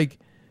whenever you like.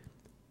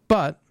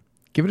 But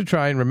give it a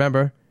try, and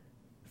remember,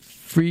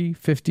 free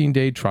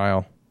 15-day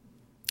trial.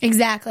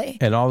 Exactly.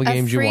 And all the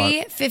games you want.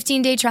 A free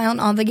 15-day trial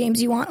on all the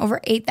games you want, over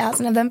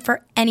 8,000 of them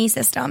for any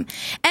system.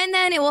 And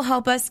then it will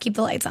help us keep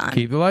the lights on.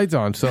 Keep the lights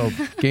on. So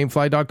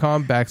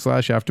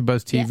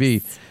Gamefly.com/AfterBuzzTV.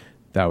 Yes.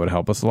 That would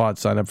help us a lot.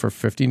 Sign up for a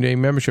 15-day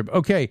membership.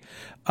 Okay.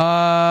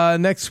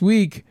 Next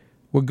week,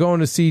 we're going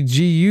to see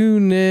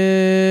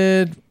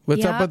G-Unit.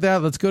 What's up with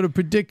that? Let's go to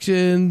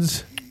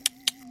predictions.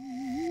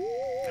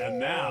 And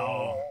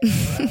now,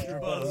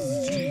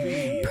 AfterBuzz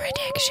TV.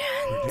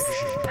 Predictions.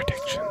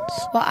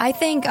 Well, I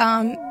think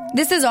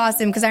this is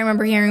awesome because I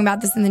remember hearing about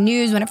this in the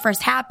news when it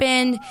first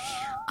happened.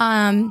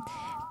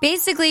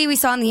 Basically, we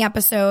saw in the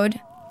episode,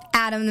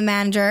 Adam, the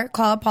manager,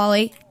 call up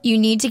Paulie. You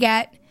need to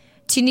get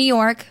to New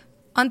York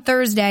on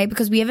Thursday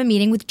because we have a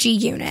meeting with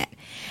G-Unit.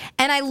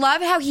 And I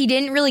love how he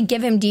didn't really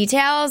give him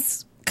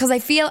details because I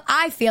feel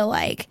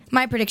like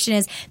my prediction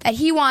is that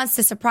he wants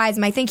to surprise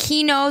him. I think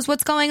he knows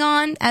what's going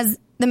on as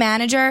the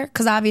manager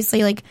because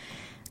obviously, like,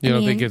 you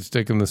don't think it's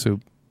stick in the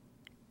soup?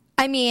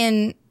 I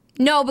mean,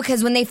 no,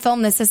 because when they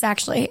filmed this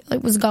actually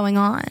was going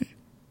on.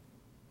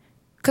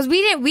 Because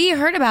we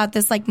heard about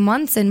this like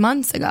months and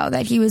months ago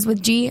that he was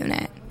with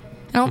G-Unit.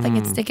 I don't think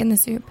it's stick in the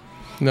soup.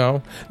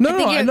 No. I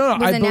believe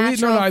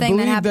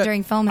that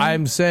during filming.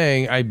 I'm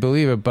saying I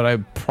believe it, but I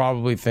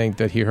probably think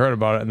that he heard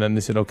about it and then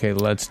they said, okay,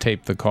 let's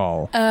tape the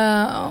call.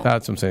 Oh.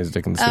 That's what I'm saying,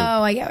 stick in the soup.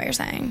 Oh, I get what you're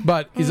saying.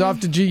 But he's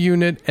off to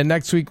G-Unit, and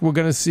next week we're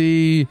going to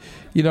see,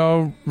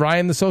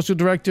 Ryan, the social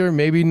director,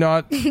 maybe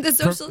not. The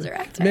social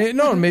director.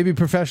 Maybe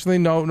professionally,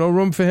 no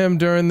room for him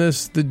during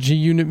the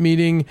G-Unit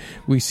meeting.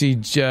 We see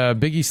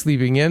Biggie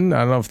sleeping in.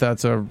 I don't know if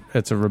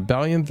it's a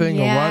rebellion thing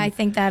or what. Yeah, I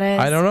think that is.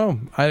 I don't know.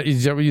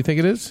 Is that what you think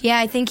it is? Yeah,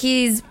 I think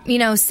he's,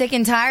 sick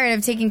and tired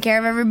of taking care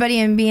of everybody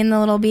and being the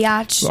little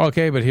biatch.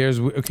 Okay, but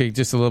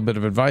just a little bit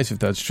of advice if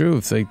that's true.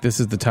 It's like this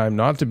is the time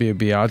not to be a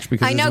biatch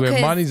because this is where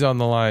money's on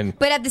the line.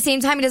 But at the same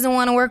time, he doesn't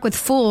want to work with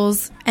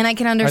fools, and I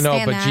can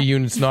understand that.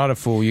 G-Unit's not a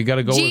fool. You got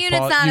to go with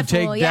Paul. You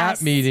take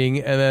that meeting,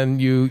 and then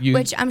you...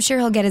 Which I'm sure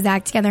he'll get his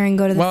act together and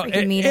go to the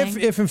freaking meeting.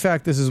 If in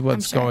fact this is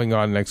what's going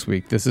on next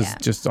week. This is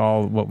just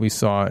all what we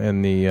saw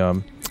in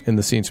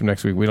the scenes from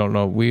next week. We don't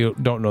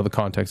know the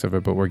context of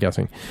it, but we're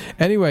guessing.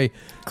 Anyway,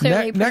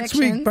 next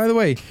week, by the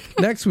way,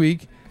 next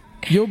week,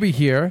 you'll be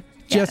here.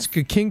 Yes.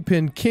 Jessica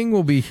Kingpin King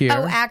will be here.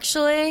 Oh,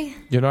 actually?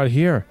 You're not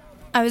here.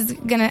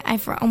 I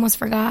almost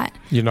forgot.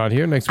 You're not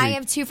here next week? I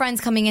have 2 friends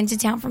coming into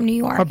town from New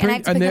York, and I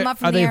have to pick them up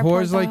from the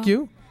airport. Are they whores like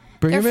you?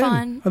 Bring them in.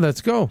 Fun. Oh,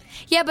 let's go.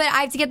 Yeah, but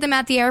I have to get them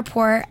at the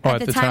airport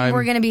at the time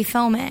we're going to be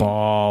filming.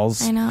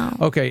 Balls. I know.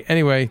 Okay,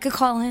 anyway. Could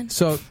call in.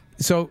 So,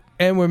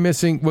 and we're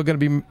going to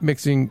be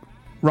mixing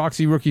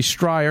Roxy Rookie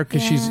Stryer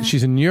because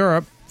she's in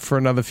Europe for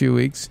another few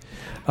weeks.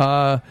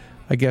 I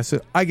guess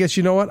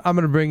you know what? I'm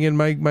going to bring in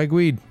my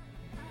Guide.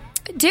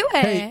 Do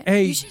it.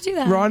 Hey, you should do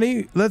that.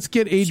 Ronnie, let's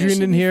get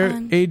Adrian in here.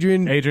 Fun.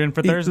 Adrian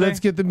for Thursday. Let's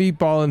get the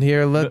meatball in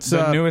here. Let's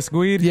the newest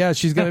Guide. Yeah,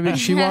 she's gonna be.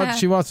 She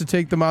wants to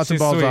take the matzo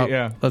balls sweet, out.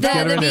 Yeah. Let's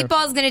get her in here. The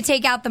meatball's gonna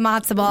take out the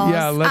matzo balls.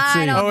 Yeah, let's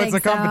see. Oh, it's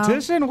a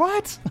competition.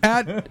 What?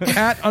 At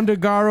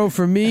Undergaro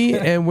for me,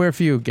 and where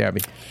for you,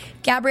 Gabby?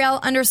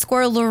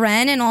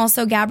 Gabrielle_Loren, and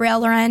also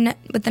Gabrielle Loren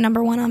with the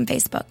 #1 on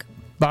Facebook.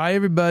 Bye,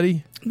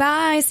 everybody.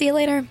 Bye. See you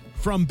later.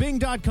 From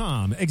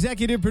Bing.com,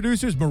 executive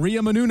producers Maria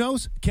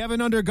Menounos,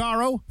 Kevin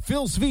Undergaro,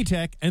 Phil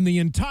Svitek, and the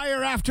entire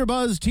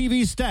AfterBuzz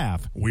TV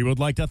staff, we would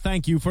like to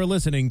thank you for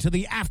listening to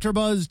the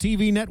AfterBuzz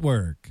TV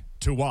network.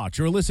 To watch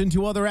or listen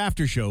to other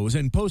after shows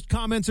and post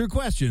comments or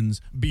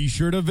questions, be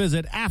sure to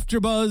visit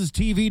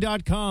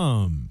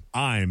AfterBuzzTV.com.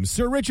 I'm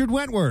Sir Richard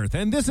Wentworth,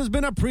 and this has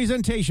been a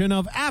presentation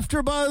of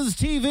AfterBuzz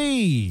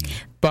TV.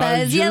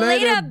 Buzz you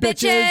later,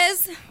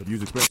 bitches! The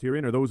views expressed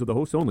herein are those of the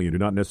hosts only and do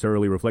not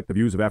necessarily reflect the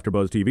views of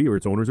AfterBuzz TV or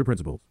its owners or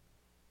principals.